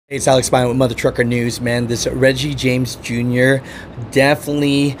Hey, it's Alex Spine with Mother Trucker News, man. This Reggie James Jr.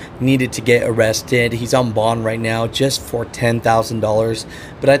 definitely needed to get arrested. He's on bond right now just for $10,000.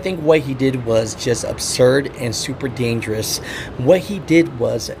 But I think what he did was just absurd and super dangerous. What he did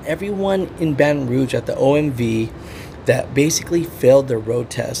was everyone in Baton Rouge at the OMV that basically failed their road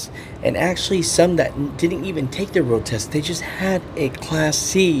test, and actually some that didn't even take their road test, they just had a Class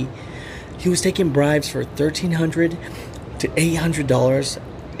C. He was taking bribes for $1,300 to $800,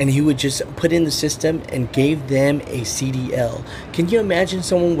 and he would just put in the system and gave them a CDL. Can you imagine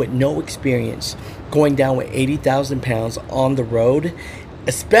someone with no experience going down with 80,000 pounds on the road?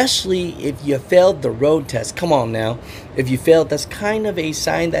 Especially if you failed the road test. Come on now. If you failed, that's kind of a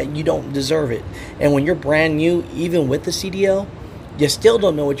sign that you don't deserve it. And when you're brand new, even with the CDL, you still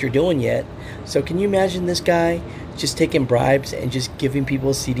don't know what you're doing yet. So can you imagine this guy just taking bribes and just giving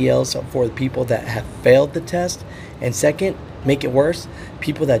people CDLs for the people that have failed the test? And second, make it worse,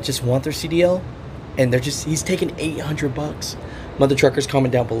 people that just want their CDL and he's taking 800 bucks. Mother truckers,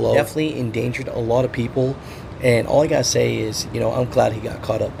 comment down below. Definitely endangered a lot of people, and all I gotta say is, I'm glad he got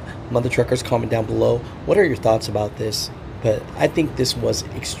caught up. Mother truckers, comment down below. What are your thoughts about this? But I think this was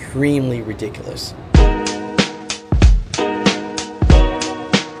extremely ridiculous.